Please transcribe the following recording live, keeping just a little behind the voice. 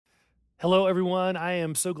Hello, everyone. I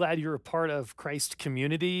am so glad you're a part of Christ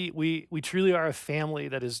Community. We truly are a family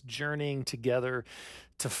that is journeying together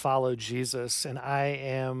to follow Jesus, and I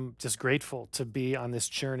am just grateful to be on this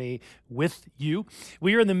journey with you.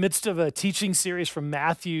 We are in the midst of a teaching series from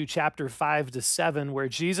Matthew chapter 5 to 7, where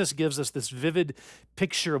Jesus gives us this vivid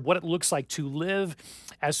picture of what it looks like to live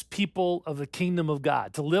as people of the kingdom of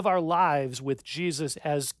God, to live our lives with Jesus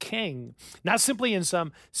as King, not simply in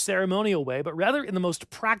some ceremonial way, but rather in the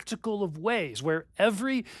most practical of ways, where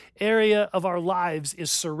every area of our lives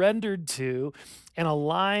is surrendered to and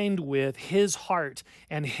aligned with His heart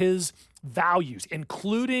and His values,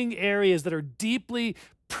 including areas that are deeply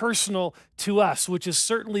personal to us, which is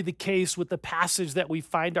certainly the case with the passage that we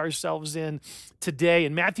find ourselves in today.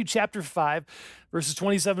 In Matthew chapter 5, verses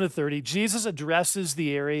 27 to 30, Jesus addresses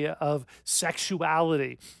the area of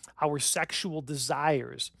sexuality, our sexual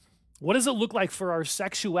desires. What does it look like for our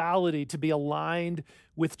sexuality to be aligned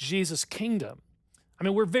with Jesus' kingdom? I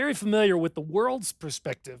mean, we're very familiar with the world's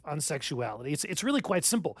perspective on sexuality. It's really quite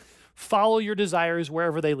simple. Follow your desires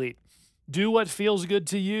wherever they lead. Do what feels good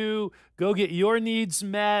to you. Go get your needs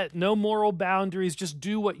met. No moral boundaries. Just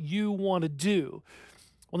do what you want to do.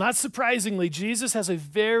 Well, not surprisingly, Jesus has a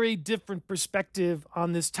very different perspective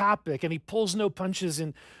on this topic, and he pulls no punches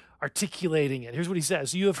in articulating it. Here's what he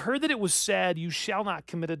says: You have heard that it was said, you shall not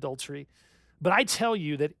commit adultery. But I tell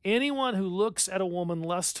you that anyone who looks at a woman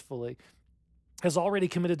lustfully has already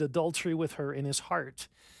committed adultery with her in his heart.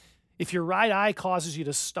 If your right eye causes you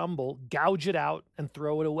to stumble, gouge it out and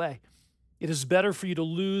throw it away. It is better for you to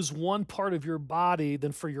lose one part of your body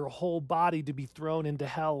than for your whole body to be thrown into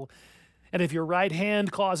hell. And if your right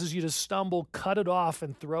hand causes you to stumble, cut it off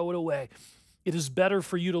and throw it away. It is better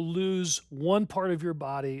for you to lose one part of your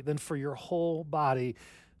body than for your whole body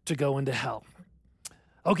to go into hell.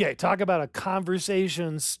 Okay, talk about a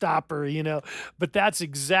conversation stopper, but that's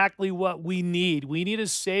exactly what we need. We need a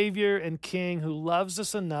Savior and King who loves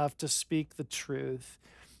us enough to speak the truth,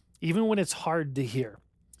 even when it's hard to hear,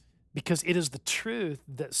 because it is the truth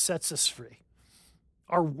that sets us free.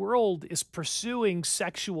 Our world is pursuing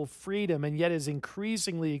sexual freedom and yet is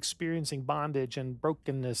increasingly experiencing bondage and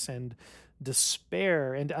brokenness and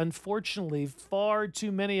despair. And unfortunately, far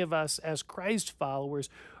too many of us as Christ followers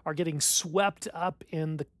are getting swept up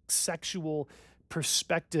in the sexual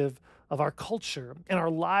perspective of our culture, and our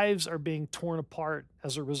lives are being torn apart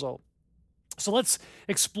as a result. So let's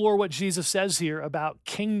explore what Jesus says here about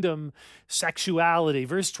kingdom sexuality.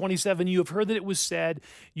 Verse 27, you have heard that it was said,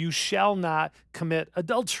 you shall not commit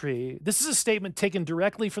adultery. This is a statement taken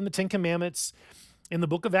directly from the Ten Commandments. In the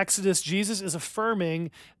book of Exodus, Jesus is affirming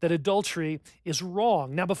that adultery is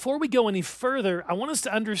wrong. Now, before we go any further, I want us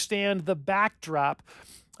to understand the backdrop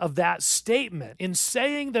of that statement. In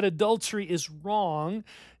saying that adultery is wrong,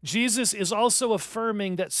 Jesus is also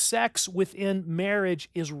affirming that sex within marriage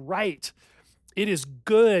is right. It is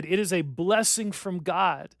good. It is a blessing from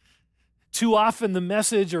God. Too often, the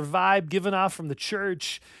message or vibe given off from the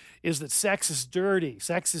church is that sex is dirty,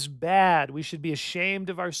 sex is bad. We should be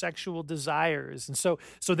ashamed of our sexual desires. And so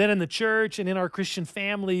then in the church and in our Christian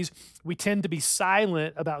families, we tend to be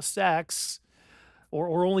silent about sex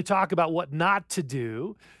or only talk about what not to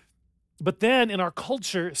do. But then in our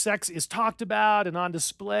culture, sex is talked about and on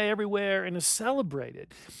display everywhere and is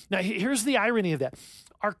celebrated. Now, here's the irony of that.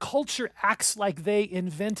 Our culture acts like they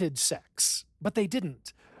invented sex, but they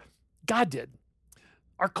didn't. God did.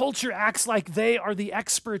 Our culture acts like they are the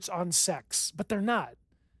experts on sex, but they're not.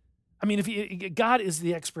 I mean, God is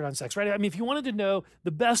the expert on sex, right? I mean, if you wanted to know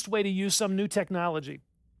the best way to use some new technology,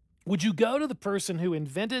 would you go to the person who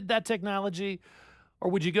invented that technology,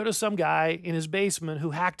 or would you go to some guy in his basement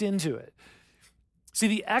who hacked into it? See,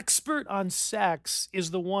 the expert on sex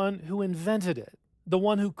is the one who invented it, the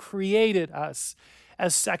one who created us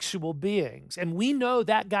as sexual beings. And we know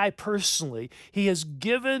that guy personally. He has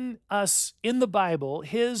given us in the Bible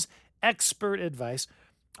his expert advice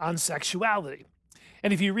on sexuality.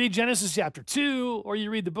 And if you read Genesis chapter 2 or you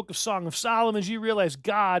read the book of Song of Solomon, you realize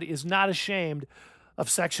God is not ashamed of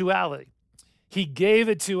sexuality. He gave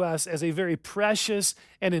it to us as a very precious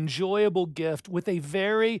and enjoyable gift with a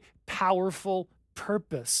very powerful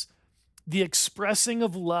purpose: the expressing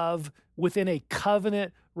of love within a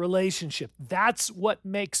covenant relationship. That's what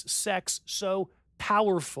makes sex so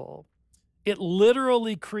powerful. It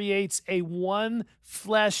literally creates a one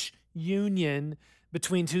flesh union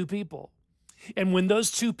between two people. And when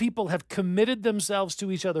those two people have committed themselves to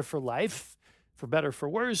each other for life, for better, for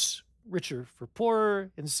worse, richer, for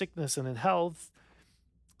poorer, in sickness and in health,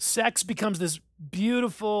 sex becomes this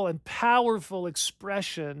beautiful and powerful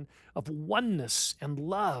expression of oneness and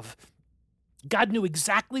love. God knew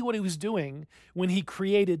exactly what he was doing when he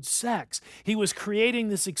created sex. He was creating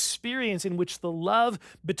this experience in which the love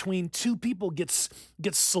between two people gets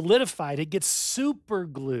solidified, it gets super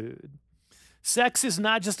glued. Sex is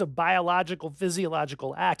not just a biological,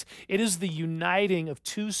 physiological act. It is the uniting of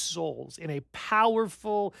two souls in a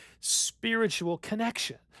powerful spiritual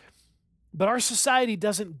connection. But our society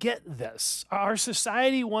doesn't get this. Our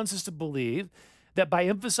society wants us to believe that by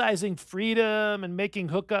emphasizing freedom and making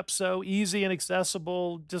hookups so easy and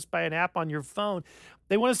accessible just by an app on your phone,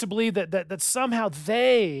 they want us to believe that somehow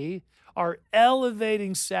they are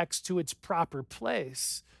elevating sex to its proper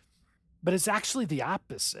place. But it's actually the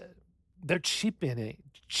opposite. They're cheapening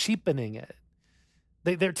it.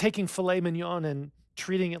 They're taking filet mignon and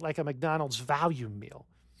treating it like a McDonald's value meal.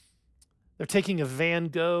 They're taking a Van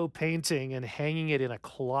Gogh painting and hanging it in a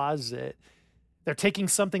closet. They're taking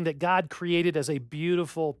something that God created as a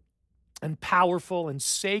beautiful and powerful and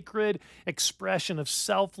sacred expression of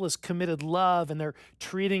selfless, committed love, and they're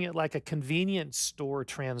treating it like a convenience store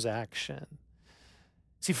transaction.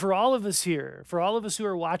 See, for all of us here, for all of us who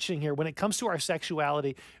are watching here, when it comes to our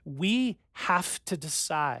sexuality, we have to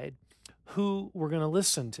decide who we're going to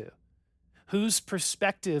listen to, whose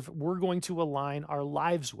perspective we're going to align our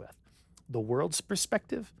lives with, the world's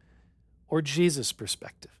perspective or Jesus'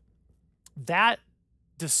 perspective. That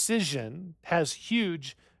decision has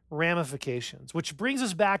huge ramifications, which brings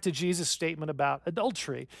us back to Jesus' statement about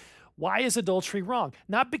adultery. Why is adultery wrong?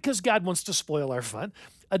 Not because God wants to spoil our fun.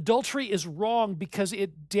 Adultery is wrong because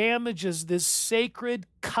it damages this sacred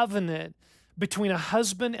covenant between a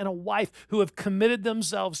husband and a wife who have committed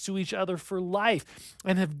themselves to each other for life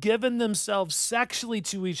and have given themselves sexually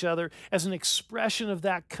to each other as an expression of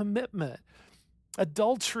that commitment.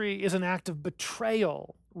 Adultery is an act of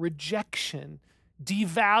betrayal, rejection,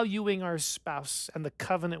 devaluing our spouse and the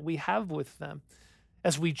covenant we have with them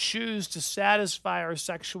as we choose to satisfy our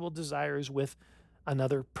sexual desires with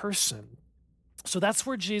another person. So that's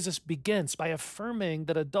where Jesus begins, by affirming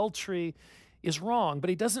that adultery is wrong, but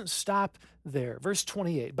he doesn't stop there. Verse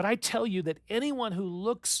 28, but I tell you that anyone who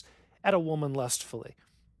looks at a woman lustfully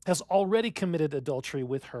has already committed adultery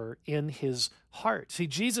with her in his heart. See,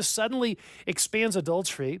 Jesus suddenly expands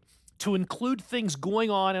adultery to include things going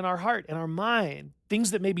on in our heart and our mind, things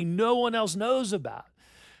that maybe no one else knows about.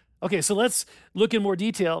 Okay, so let's look in more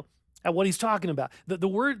detail at what he's talking about.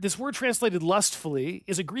 This word translated lustfully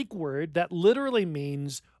is a Greek word that literally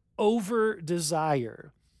means over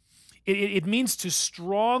desire. It means to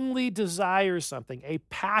strongly desire something, a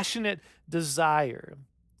passionate desire.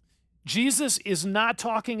 Jesus is not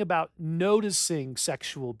talking about noticing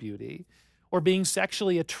sexual beauty or being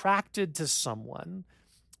sexually attracted to someone.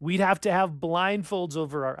 We'd have to have blindfolds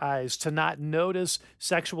over our eyes to not notice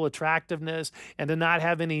sexual attractiveness and to not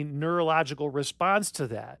have any neurological response to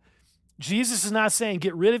that. Jesus is not saying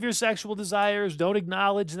get rid of your sexual desires, don't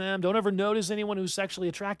acknowledge them, don't ever notice anyone who's sexually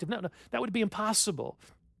attractive. No, that would be impossible.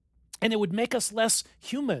 And it would make us less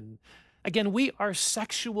human. Again, we are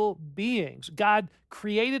sexual beings. God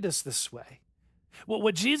created us this way.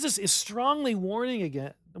 What Jesus is strongly warning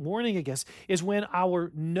against is when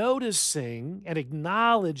our noticing and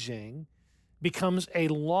acknowledging becomes a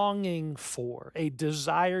longing for, a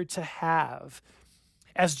desire to have.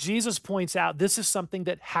 As Jesus points out, this is something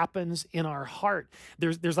that happens in our heart.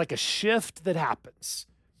 There's like a shift that happens.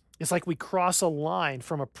 It's like we cross a line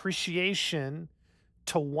from appreciation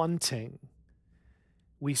to wanting.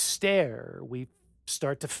 We stare, we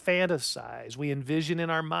start to fantasize, we envision in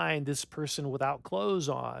our mind this person without clothes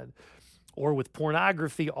on, or with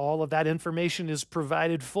pornography, all of that information is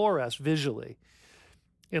provided for us visually.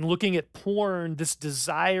 In looking at porn, this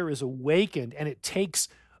desire is awakened and it takes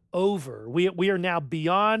over. We are now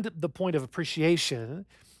beyond the point of appreciation.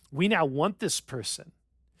 We now want this person.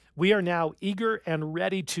 We are now eager and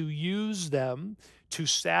ready to use them to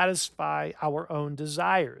satisfy our own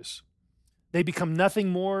desires. They become nothing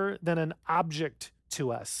more than an object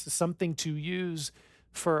to us, something to use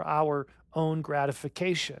for our own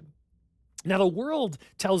gratification. Now, the world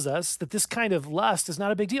tells us that this kind of lust is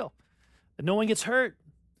not a big deal, that no one gets hurt.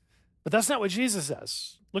 But that's not what Jesus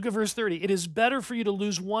says. Look at verse 30. It is better for you to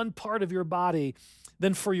lose one part of your body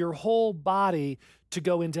than for your whole body to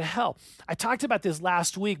go into hell. I talked about this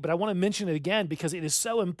last week, but I want to mention it again because it is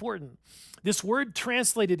so important. This word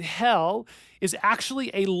translated hell is actually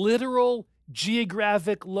a literal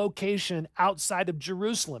geographic location outside of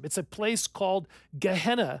Jerusalem. It's a place called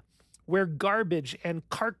Gehenna, where garbage and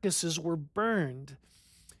carcasses were burned.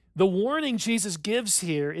 The warning Jesus gives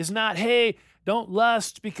here is not, hey, don't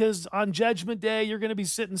lust because on Judgment Day you're going to be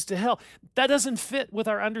sentenced to hell. That doesn't fit with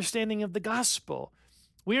our understanding of the gospel.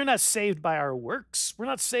 We are not saved by our works. We're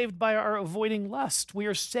not saved by our avoiding lust. We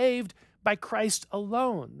are saved by Christ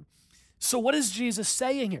alone. So, what is Jesus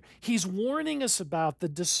saying here? He's warning us about the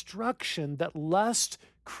destruction that lust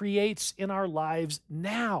creates in our lives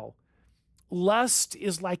now. Lust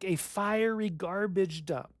is like a fiery garbage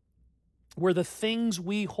dump where the things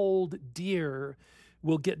we hold dear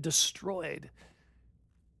will get destroyed.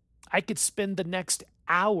 I could spend the next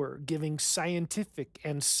hour giving scientific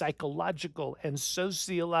and psychological and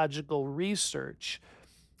sociological research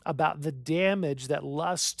about the damage that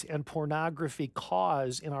lust and pornography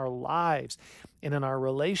cause in our lives and in our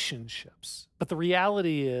relationships. But the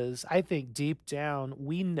reality is, I think deep down,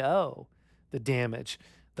 we know the damage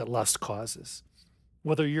that lust causes.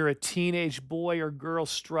 Whether you're a teenage boy or girl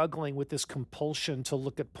struggling with this compulsion to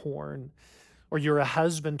look at porn, or you're a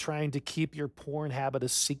husband trying to keep your porn habit a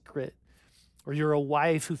secret, or you're a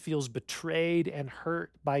wife who feels betrayed and hurt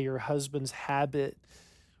by your husband's habit,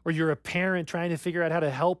 or you're a parent trying to figure out how to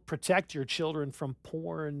help protect your children from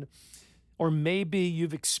porn, or maybe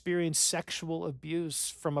you've experienced sexual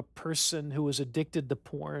abuse from a person who was addicted to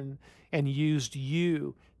porn and used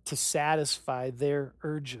you to satisfy their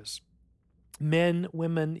urges. Men,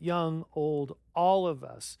 women, young, old, all of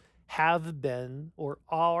us have been or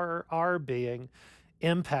are being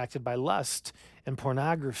impacted by lust and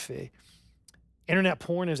pornography. Internet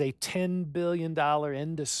porn is a $10 billion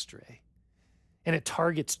industry, and it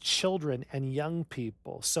targets children and young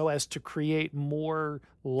people so as to create more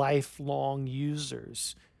lifelong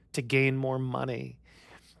users to gain more money.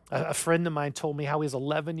 A friend of mine told me how his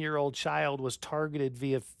 11-year-old child was targeted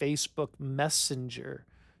via Facebook Messenger,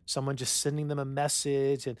 someone just sending them a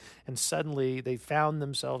message, and suddenly they found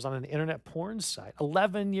themselves on an internet porn site.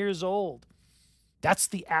 11 years old. That's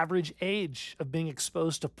the average age of being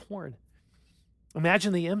exposed to porn.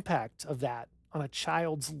 Imagine the impact of that on a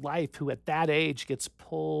child's life who at that age gets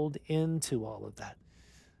pulled into all of that.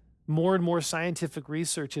 More and more scientific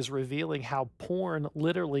research is revealing how porn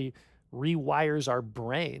literally rewires our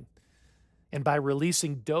brain. And by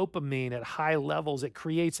releasing dopamine at high levels, it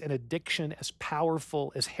creates an addiction as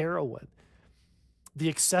powerful as heroin. The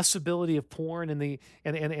accessibility of porn and the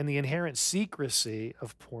inherent secrecy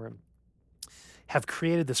of porn have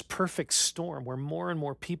created this perfect storm where more and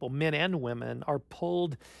more people, men and women, are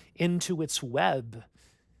pulled into its web.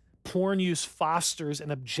 Porn use fosters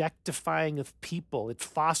an objectifying of people. It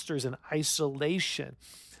fosters an isolation,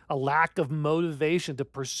 a lack of motivation to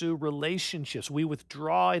pursue relationships. We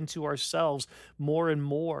withdraw into ourselves more and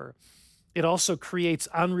more. It also creates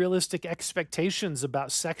unrealistic expectations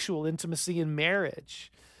about sexual intimacy in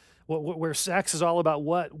marriage, where sex is all about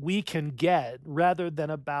what we can get rather than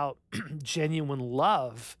about genuine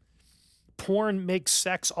love. Porn makes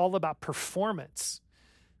sex all about performance,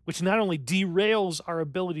 which not only derails our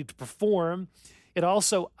ability to perform, it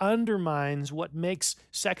also undermines what makes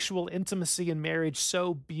sexual intimacy in marriage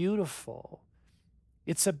so beautiful.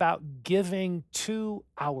 It's about giving to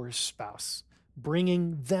our spouse,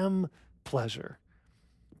 bringing them pleasure.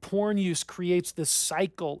 Porn use creates this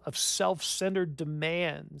cycle of self-centered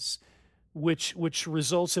demands, which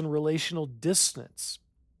results in relational distance.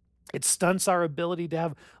 It stunts our ability to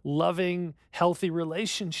have loving, healthy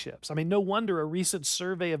relationships. I mean, no wonder a recent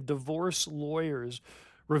survey of divorce lawyers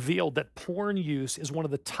revealed that porn use is one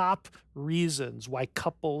of the top reasons why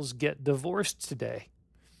couples get divorced today.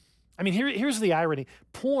 I mean, here's the irony.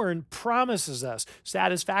 Porn promises us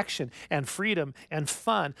satisfaction and freedom and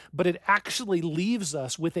fun, but it actually leaves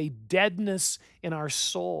us with a deadness in our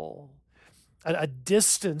soul, a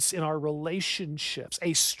distance in our relationships,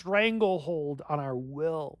 a stranglehold on our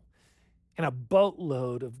will, and a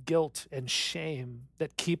boatload of guilt and shame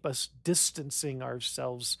that keep us distancing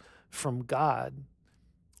ourselves from God.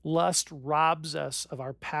 Lust robs us of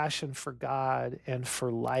our passion for God and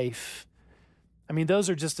for life. I mean, those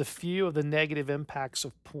are just a few of the negative impacts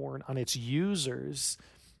of porn on its users.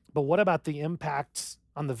 But what about the impact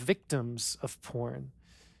on the victims of porn?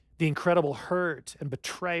 The incredible hurt and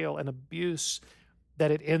betrayal and abuse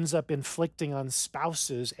that it ends up inflicting on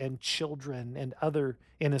spouses and children and other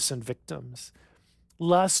innocent victims.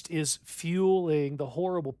 Lust is fueling the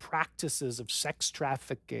horrible practices of sex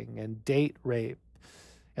trafficking and date rape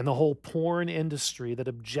and the whole porn industry that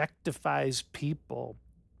objectifies people.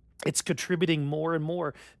 It's contributing more and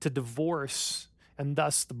more to divorce and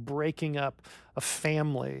thus the breaking up of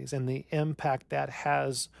families and the impact that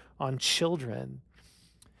has on children.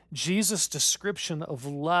 Jesus' description of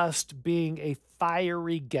lust being a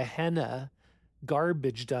fiery Gehenna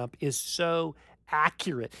garbage dump is so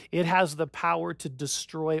accurate. It has the power to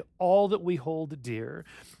destroy all that we hold dear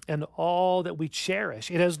and all that we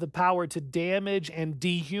cherish. It has the power to damage and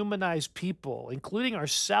dehumanize people, including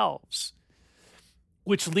ourselves,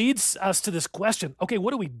 which leads us to this question. Okay,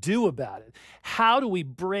 what do we do about it? How do we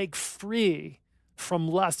break free from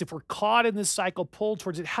lust? If we're caught in this cycle, pulled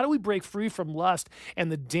towards it, how do we break free from lust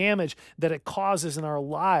and the damage that it causes in our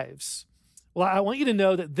lives? Well, I want you to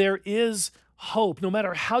know that there is hope. No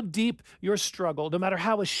matter how deep your struggle, no matter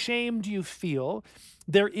how ashamed you feel,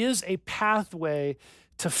 there is a pathway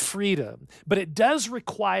to freedom. But it does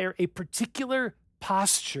require a particular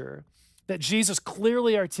posture that Jesus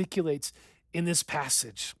clearly articulates in this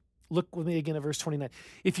passage. Look with me again at verse 29.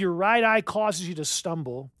 If your right eye causes you to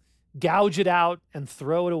stumble, gouge it out and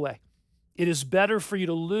throw it away. It is better for you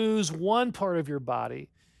to lose one part of your body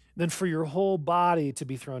than for your whole body to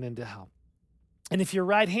be thrown into hell. And if your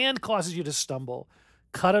right hand causes you to stumble,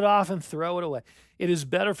 cut it off and throw it away. It is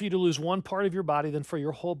better for you to lose one part of your body than for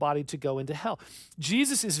your whole body to go into hell.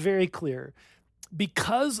 Jesus is very clear.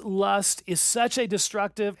 Because lust is such a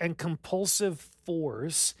destructive and compulsive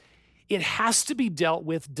force, it has to be dealt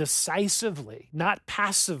with decisively, not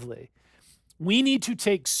passively. We need to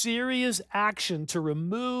take serious action to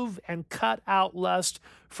remove and cut out lust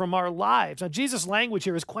from our lives. Now, Jesus' language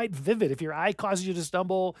here is quite vivid. If your eye causes you to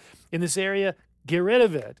stumble in this area, get rid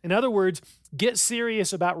of it. In other words, get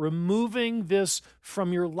serious about removing this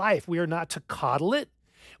from your life. We are not to coddle it.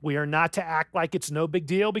 We are not to act like it's no big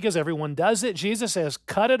deal because everyone does it. Jesus says,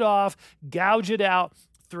 cut it off, gouge it out,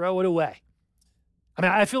 throw it away. I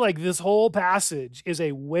mean, I feel like this whole passage is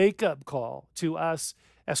a wake-up call to us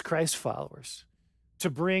as Christ followers to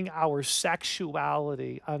bring our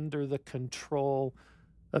sexuality under the control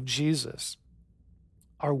of Jesus.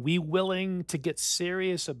 Are we willing to get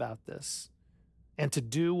serious about this and to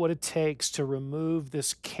do what it takes to remove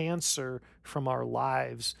this cancer from our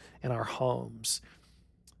lives and our homes?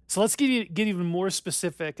 So let's get even more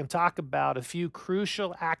specific and talk about a few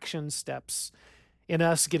crucial action steps in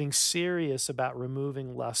us getting serious about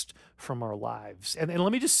removing lust from our lives. And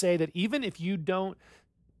let me just say that even if you don't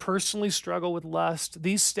personally struggle with lust,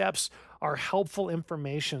 these steps are helpful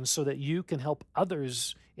information so that you can help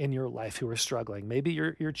others in your life who are struggling, maybe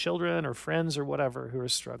your children or friends or whatever who are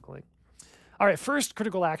struggling. All right, first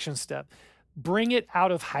critical action step, bring it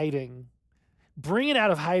out of hiding. Bring it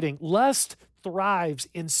out of hiding. Lust thrives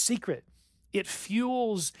in secret. It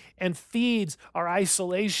fuels and feeds our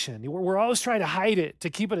isolation. We're always trying to hide it, to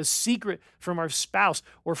keep it a secret from our spouse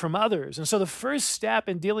or from others. And so the first step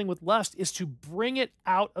in dealing with lust is to bring it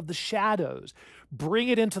out of the shadows, bring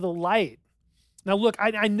it into the light. Now, look,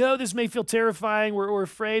 I know this may feel terrifying. We're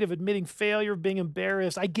afraid of admitting failure, of being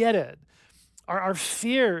embarrassed. I get it. Our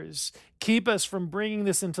fears keep us from bringing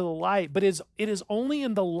this into the light, but it is only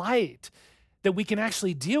in the light that we can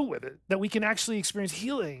actually deal with it, that we can actually experience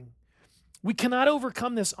healing. We cannot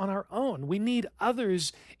overcome this on our own. We need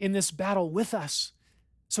others in this battle with us.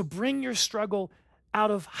 So bring your struggle out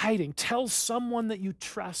of hiding. Tell someone that you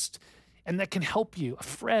trust and that can help you, a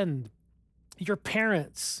friend, your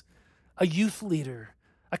parents, a youth leader,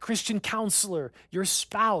 a Christian counselor, your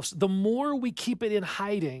spouse. The more we keep it in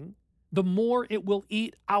hiding, the more it will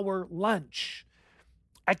eat our lunch.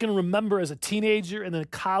 I can remember as a teenager and then a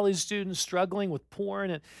college student struggling with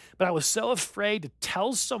porn, but I was so afraid to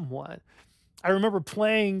tell someone. I remember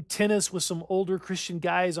playing tennis with some older Christian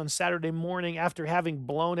guys on Saturday morning after having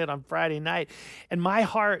blown it on Friday night. And my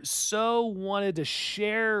heart so wanted to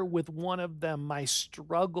share with one of them my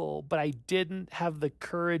struggle, but I didn't have the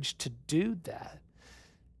courage to do that.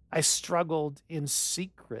 I struggled in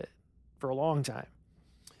secret for a long time.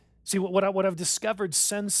 See, what I've discovered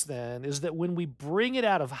since then is that when we bring it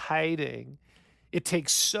out of hiding, it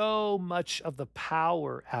takes so much of the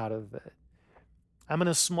power out of it. I'm in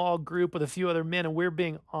a small group with a few other men, and we're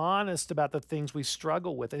being honest about the things we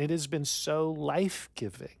struggle with, and it has been so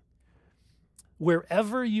life-giving.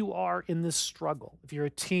 Wherever you are in this struggle, if you're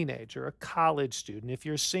a teenager, a college student, if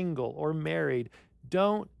you're single or married,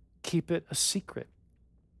 don't keep it a secret.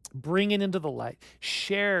 Bring it into the light.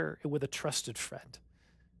 Share it with a trusted friend.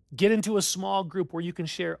 Get into a small group where you can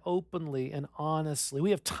share openly and honestly.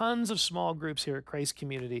 We have tons of small groups here at Christ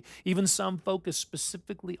Community, even some focused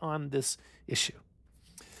specifically on this issue.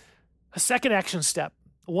 A second action step,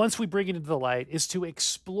 once we bring it into the light, is to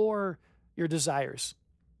explore your desires.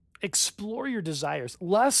 Explore your desires.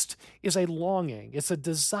 Lust is a longing. It's a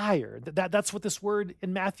desire. That's what this word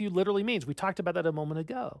in Matthew literally means. We talked about that a moment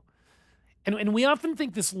ago. And we often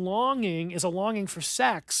think this longing is a longing for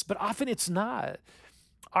sex, but often it's not.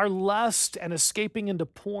 Our lust and escaping into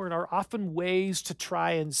porn are often ways to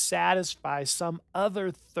try and satisfy some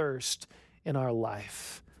other thirst in our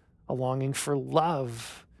life, a longing for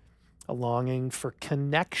love, a longing for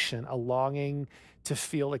connection, a longing to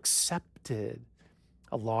feel accepted,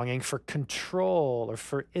 a longing for control or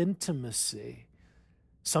for intimacy.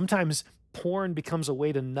 Sometimes porn becomes a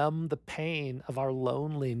way to numb the pain of our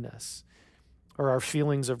loneliness or our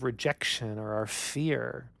feelings of rejection or our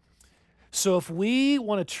fear. So, if we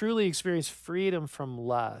want to truly experience freedom from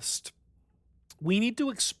lust, we need to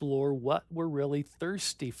explore what we're really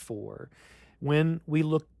thirsty for when we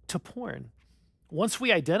look to porn. Once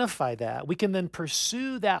we identify that, we can then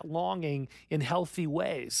pursue that longing in healthy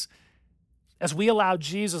ways. As we allow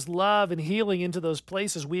Jesus' love and healing into those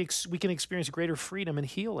places, we can experience greater freedom and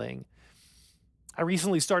healing. I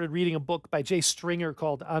recently started reading a book by Jay Stringer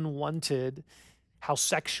called Unwanted: How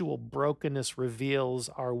Sexual Brokenness Reveals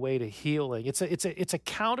Our Way to Healing. It's a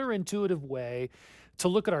counterintuitive way to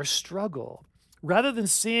look at our struggle. Rather than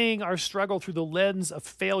seeing our struggle through the lens of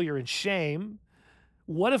failure and shame,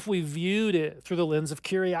 what if we viewed it through the lens of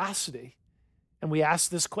curiosity? And we ask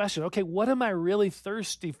this question, okay, what am I really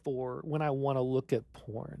thirsty for when I want to look at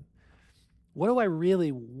porn? What do I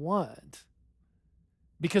really want?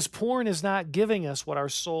 Because porn is not giving us what our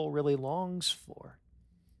soul really longs for.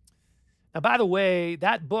 Now, by the way,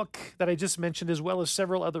 that book that I just mentioned, as well as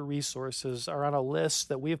several other resources, are on a list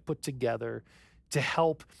that we have put together to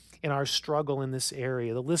help in our struggle in this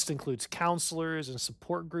area. The list includes counselors and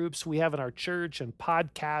support groups we have in our church, and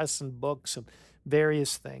podcasts and books and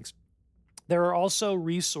various things. There are also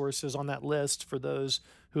resources on that list for those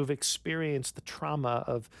who have experienced the trauma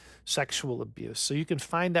of sexual abuse. So you can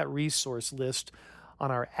find that resource list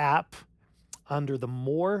on our app under the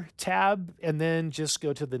More tab, and then just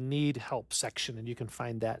go to the Need Help section, and you can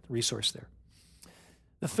find that resource there.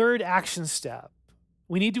 The third action step,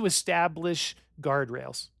 we need to establish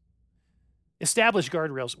guardrails. Establish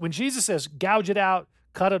guardrails. When Jesus says, gouge it out,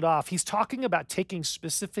 cut it off, he's talking about taking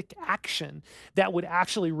specific action that would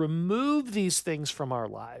actually remove these things from our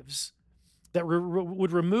lives, that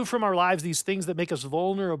would remove from our lives these things that make us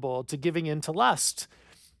vulnerable to giving in to lust.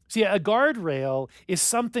 See, a guardrail is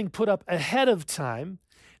something put up ahead of time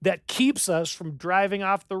that keeps us from driving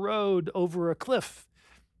off the road over a cliff.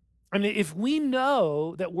 I mean, if we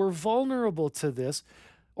know that we're vulnerable to this,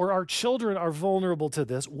 or our children are vulnerable to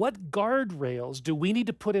this, what guardrails do we need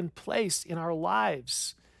to put in place in our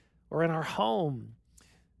lives or in our home?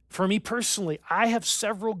 For me personally, I have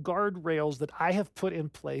several guardrails that I have put in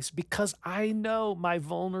place because I know my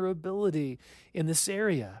vulnerability in this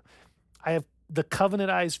area. I have the Covenant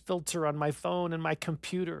Eyes filter on my phone and my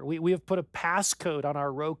computer. We have put a passcode on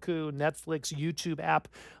our Roku, Netflix, YouTube app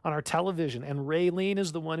on our television, and Raylene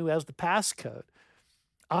is the one who has the passcode.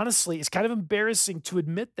 Honestly, it's kind of embarrassing to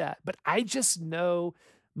admit that, but I just know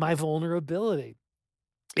my vulnerability.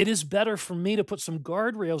 It is better for me to put some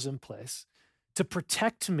guardrails in place to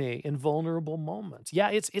protect me in vulnerable moments. Yeah,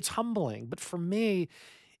 it's humbling, but for me,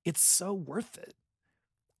 it's so worth it.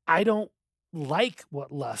 I don't like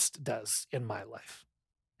what lust does in my life.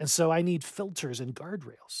 And so I need filters and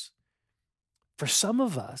guardrails. For some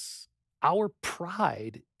of us, our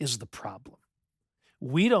pride is the problem.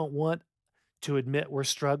 We don't want to admit we're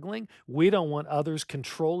struggling. We don't want others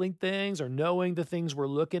controlling things or knowing the things we're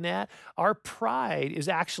looking at. Our pride is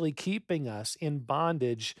actually keeping us in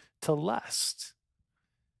bondage to lust.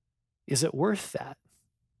 Is it worth that?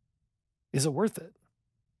 Is it worth it?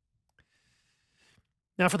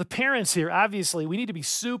 Now, for the parents here, obviously, we need to be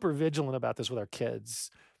super vigilant about this with our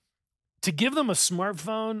kids. To give them a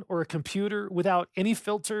smartphone or a computer without any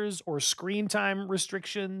filters or screen time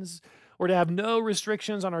restrictions, or to have no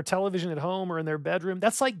restrictions on our television at home or in their bedroom,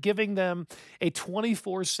 that's like giving them a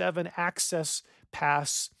 24/7 access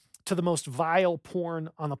pass to the most vile porn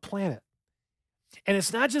on the planet. And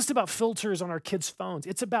it's not just about filters on our kids' phones.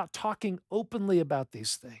 It's about talking openly about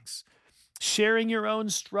these things, sharing your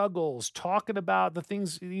own struggles, talking about the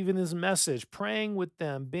things, even this message, praying with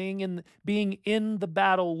them, being in the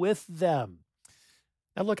battle with them.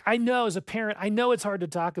 Now, look, I know as a parent, I know it's hard to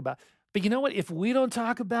talk about, but you know what? If we don't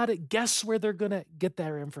talk about it, guess where they're going to get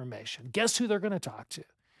their information? Guess who they're going to talk to?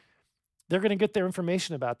 They're going to get their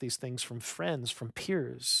information about these things from friends, from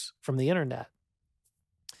peers, from the internet.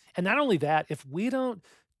 And not only that, if we don't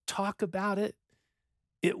talk about it,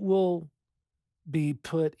 it will be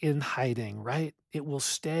put in hiding, right? It will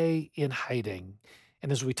stay in hiding.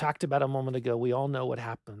 And as we talked about a moment ago, we all know what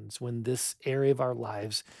happens when this area of our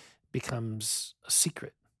lives becomes a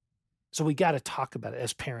secret. So we got to talk about it.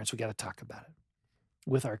 As parents, we got to talk about it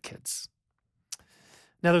with our kids.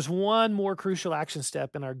 Now, there's one more crucial action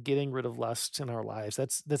step in our getting rid of lust in our lives.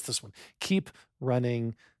 That's this one. Keep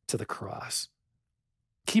running to the cross.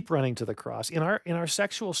 Keep running to the cross. In our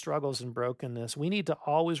sexual struggles and brokenness, we need to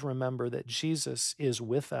always remember that Jesus is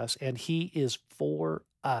with us and he is for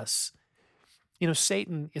us.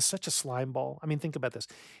 Satan is such a slime ball. I mean, think about this.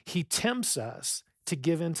 He tempts us to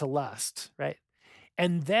give in to lust, right?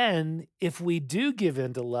 And then if we do give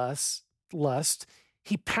in to lust,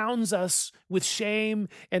 he pounds us with shame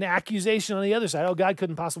and accusation on the other side. Oh, God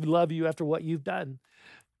couldn't possibly love you after what you've done.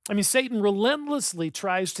 I mean, Satan relentlessly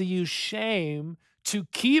tries to use shame to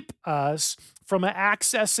keep us from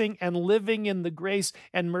accessing and living in the grace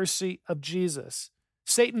and mercy of Jesus.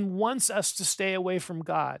 Satan wants us to stay away from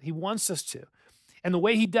God. He wants us to. And the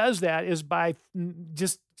way he does that is by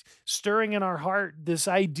just stirring in our heart this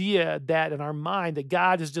idea that in our mind that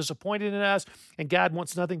God is disappointed in us and God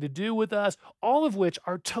wants nothing to do with us, all of which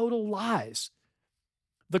are total lies.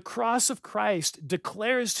 The cross of Christ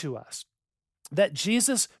declares to us that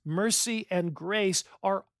Jesus' mercy and grace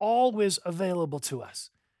are always available to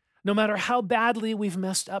us. No matter how badly we've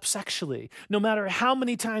messed up sexually, no matter how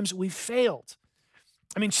many times we've failed.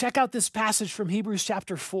 I mean, check out this passage from Hebrews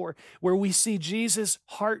chapter 4, where we see Jesus'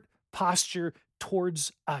 heart posture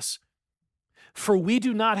towards us. For we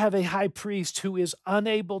do not have a high priest who is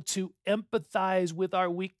unable to empathize with our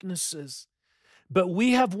weaknesses, but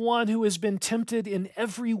we have one who has been tempted in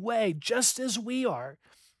every way, just as we are,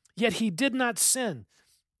 yet he did not sin.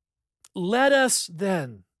 Let us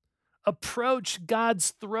then approach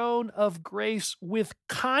God's throne of grace with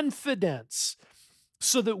confidence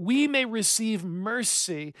so that we may receive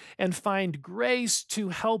mercy and find grace to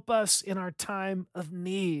help us in our time of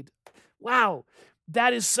need. Wow,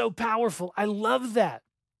 that is so powerful. I love that.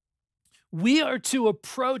 We are to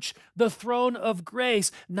approach the throne of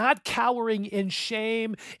grace, not cowering in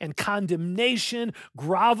shame and condemnation,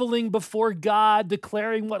 groveling before God,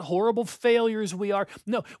 declaring what horrible failures we are.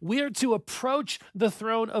 No, we are to approach the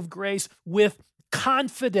throne of grace with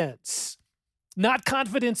confidence, not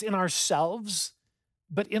confidence in ourselves,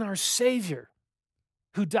 but in our Savior,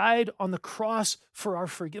 who died on the cross for our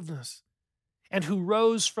forgiveness and who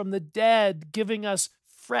rose from the dead, giving us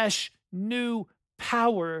fresh, new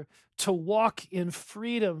power to walk in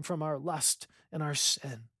freedom from our lust and our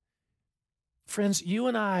sin. Friends, you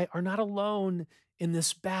and I are not alone in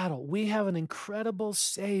this battle. We have an incredible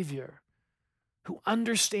Savior who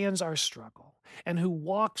understands our struggle and who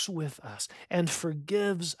walks with us and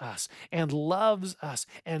forgives us and loves us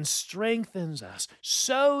and strengthens us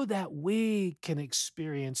so that we can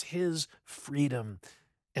experience his freedom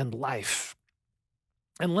and life.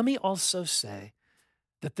 And let me also say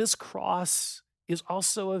that this cross is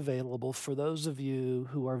also available for those of you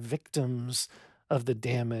who are victims of the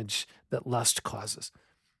damage that lust causes.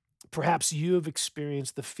 Perhaps you have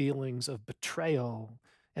experienced the feelings of betrayal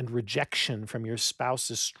and rejection from your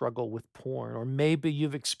spouse's struggle with porn, or maybe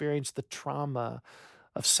you've experienced the trauma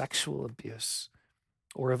of sexual abuse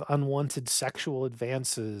or of unwanted sexual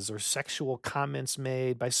advances or sexual comments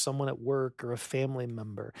made by someone at work or a family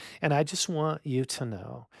member. And I just want you to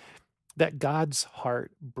know that God's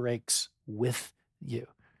heart breaks with you.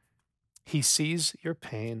 He sees your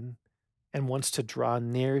pain and wants to draw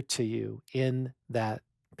near to you in that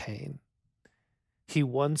pain. He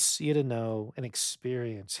wants you to know and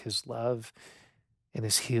experience his love and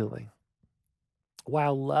his healing.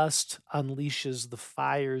 While lust unleashes the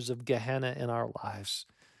fires of Gehenna in our lives,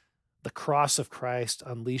 the cross of Christ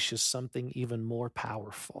unleashes something even more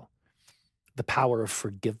powerful: the power of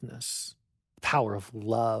forgiveness, the power of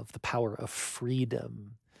love, the power of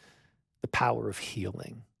freedom, the power of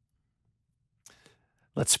healing.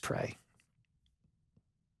 Let's pray.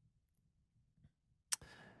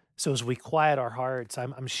 So, as we quiet our hearts,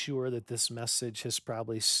 I'm sure that this message has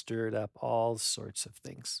probably stirred up all sorts of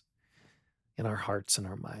things in our hearts and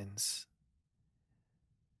our minds.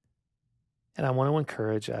 And I want to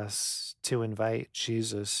encourage us to invite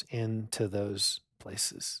Jesus into those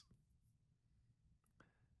places.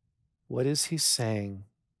 What is he saying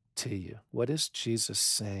to you? What is Jesus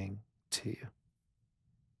saying to you?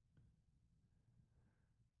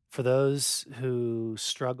 For those who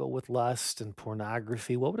struggle with lust and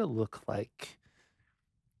pornography, what would it look like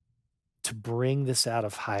to bring this out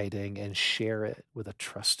of hiding and share it with a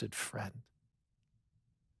trusted friend?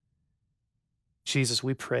 Jesus,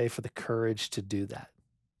 we pray for the courage to do that.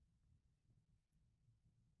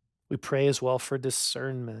 We pray as well for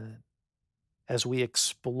discernment as we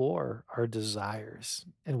explore our desires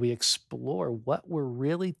and we explore what we're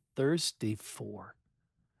really thirsty for.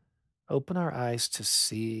 Open our eyes to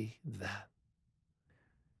see that.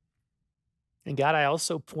 And God, I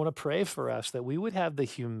also want to pray for us that we would have the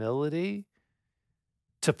humility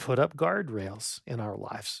to put up guardrails in our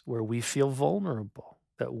lives where we feel vulnerable,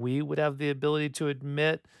 that we would have the ability to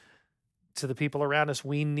admit to the people around us,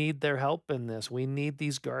 we need their help in this. We need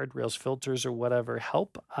these guardrails, filters, or whatever.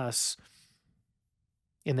 Help us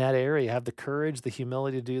in that area. Have the courage, the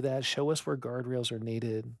humility to do that. Show us where guardrails are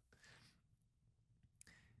needed.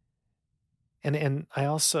 And I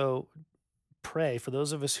also pray for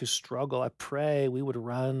those of us who struggle. I pray we would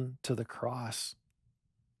run to the cross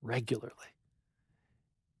regularly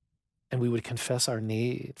and we would confess our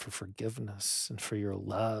need for forgiveness and for your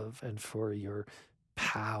love and for your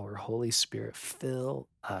power. Holy Spirit, fill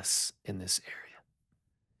us in this area.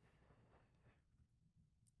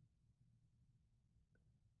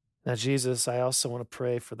 Now, Jesus, I also want to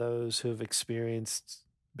pray for those who have experienced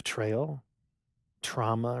betrayal,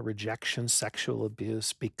 trauma, rejection, sexual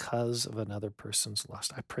abuse because of another person's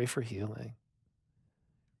lust. I pray for healing,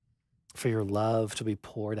 for your love to be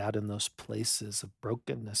poured out in those places of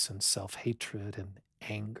brokenness and self hatred and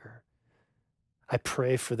anger. I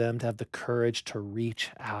pray for them to have the courage to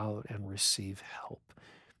reach out and receive help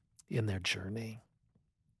in their journey.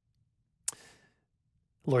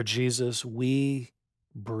 Lord Jesus, we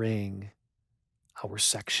bring our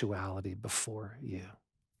sexuality before you.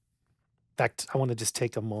 In fact, I want to just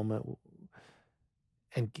take a moment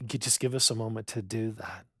and just give us a moment to do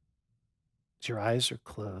that. As your eyes are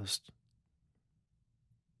closed,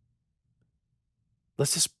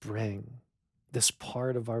 let's just bring this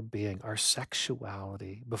part of our being, our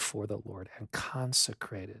sexuality, before the Lord and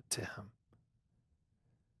consecrate it to Him.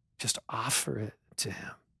 Just offer it to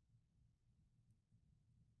Him.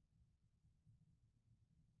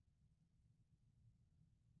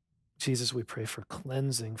 Jesus, we pray for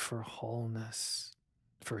cleansing, for wholeness,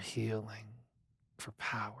 for healing, for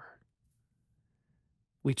power.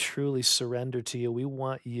 We truly surrender to you. We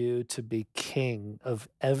want you to be king of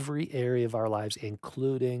every area of our lives,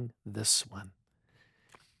 including this one.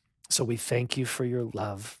 So we thank you for your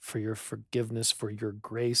love, for your forgiveness, for your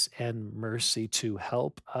grace and mercy to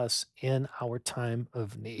help us in our time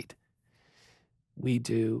of need. We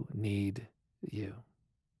do need you.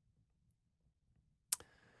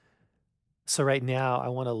 So right now, I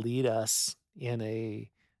want to lead us in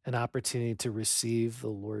an opportunity to receive the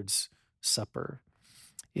Lord's Supper.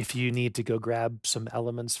 If you need to go grab some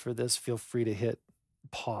elements for this, feel free to hit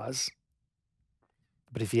pause.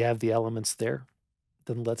 But if you have the elements there,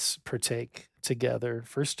 then let's partake together.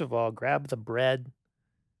 First of all, grab the bread.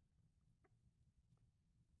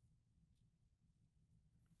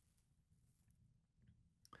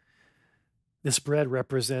 This bread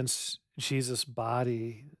represents Jesus'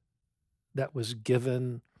 body that was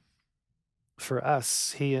given for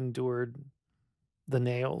us. He endured the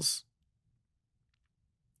nails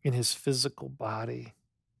in his physical body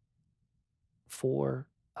for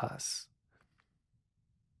us.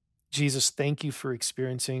 Jesus, thank you for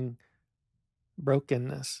experiencing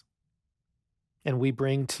brokenness. And we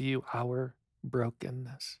bring to you our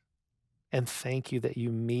brokenness. And thank you that you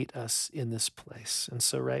meet us in this place. And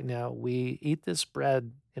so right now, we eat this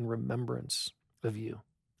bread in remembrance of you.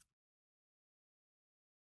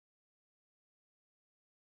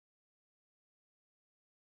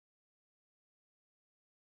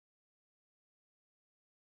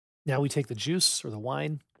 Now we take the juice or the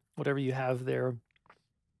wine, whatever you have there,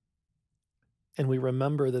 and we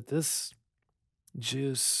remember that this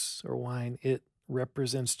juice or wine, it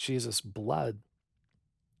represents Jesus' blood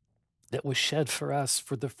that was shed for us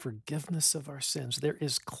for the forgiveness of our sins. There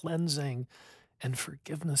is cleansing and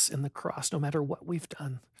forgiveness in the cross, no matter what we've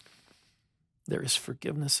done. There is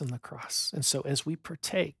forgiveness in the cross. And so as we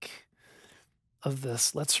partake of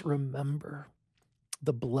this, let's remember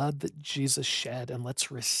the blood that Jesus shed and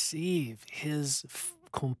let's receive his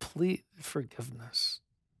complete forgiveness.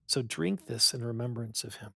 So drink this in remembrance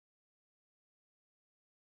of him.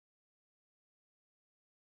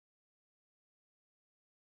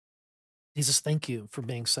 Jesus, thank you for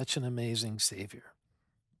being such an amazing Savior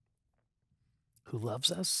who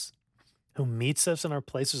loves us, who meets us in our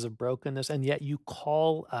places of brokenness, and yet you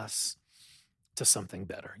call us to something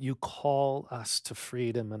better. You call us to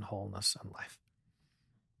freedom and wholeness and life.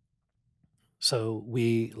 So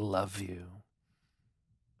we love you.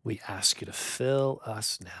 We ask you to fill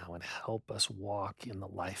us now and help us walk in the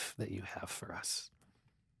life that you have for us.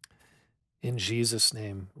 In Jesus'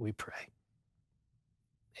 name we pray.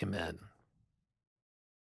 Amen.